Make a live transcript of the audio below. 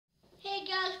Hey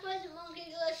guys, President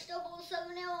Monkey Glitch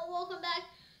 007 here, and welcome back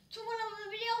to another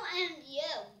video. And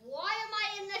yeah, why am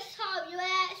I in this tub, you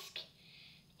ask?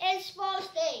 It's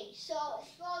Sports Day. So it's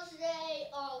Sports Day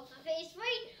of Phase 3.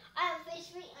 I am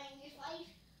Phase 3, I'm Year 5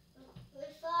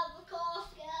 with 5 of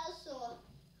course, guys. So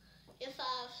Year 5,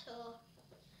 so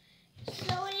this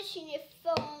you need to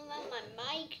fiddle around my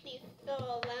mic, need to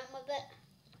fiddle around with it.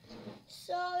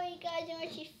 Sorry guys, I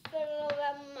want you to fiddle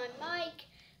around with my mic.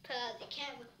 Put out the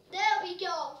camera. There we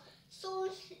go. So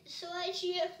as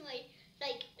you have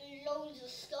like loads of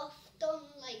stuff done,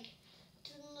 like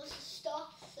loads of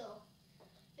stuff. So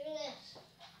look at this.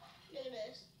 Look at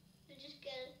this. I just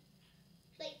get it.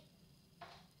 Like,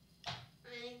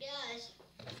 and guys,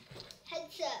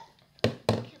 headset,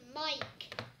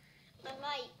 mic, my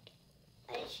mic.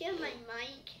 I share my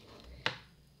mic.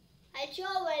 I show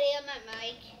already on my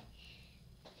mic.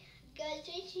 Guys,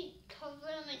 I should cover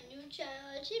on my new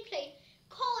channel. I should play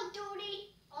Call of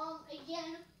Duty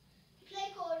again.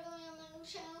 Play Call of Duty on my new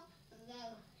channel. And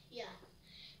then, yeah.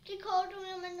 Play Call of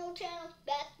Duty on my new channel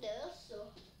back there.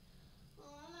 So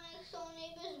I'm gonna next door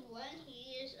neighbors when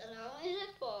he is allowing his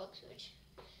Xbox, which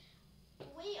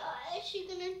we are actually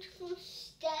gonna do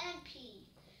Stampede.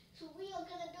 So we are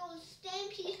gonna build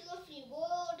Stampede's lovely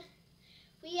world.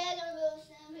 We are gonna build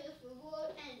Stampede's lovely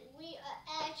world, and we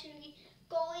are actually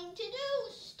going to do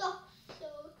stuff. So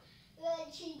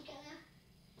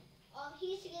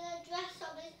he's gonna dress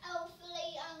up as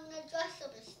Elfie. I'm gonna dress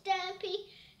up as Stampede,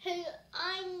 who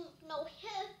I'm no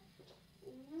him.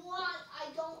 What I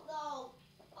don't know.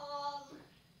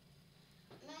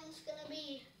 Mine's gonna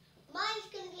be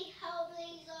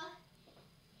Hellblazer.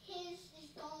 His is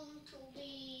going to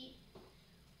be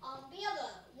the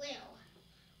other Will.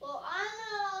 Well, I'm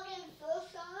gonna log in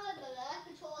first on the black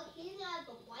controller. He's gonna have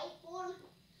the white one.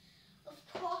 Of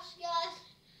course, guys.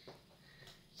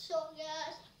 So,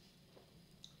 guys,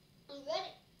 I'm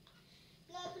ready.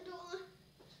 Black controller.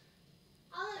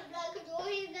 I'm gonna black controller.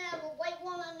 He's gonna have a white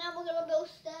one, and then we're gonna build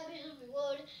Stampede's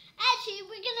reward. Actually,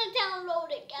 we're gonna download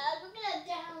it, guys. We're gonna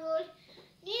download.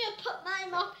 Need to put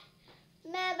mine up.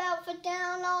 Map out for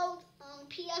download.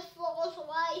 PS4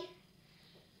 away.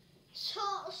 So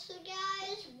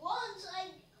guys, once I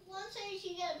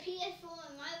actually get a PS4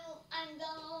 I'm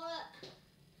download it.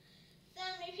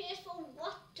 Then my PS4,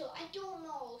 what do I don't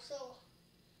know. So,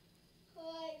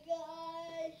 alright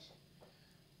guys.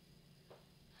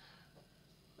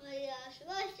 Well, yeah, so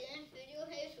that's the end video.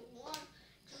 If you want,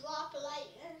 drop a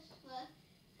like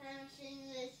and send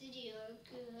this video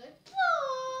good.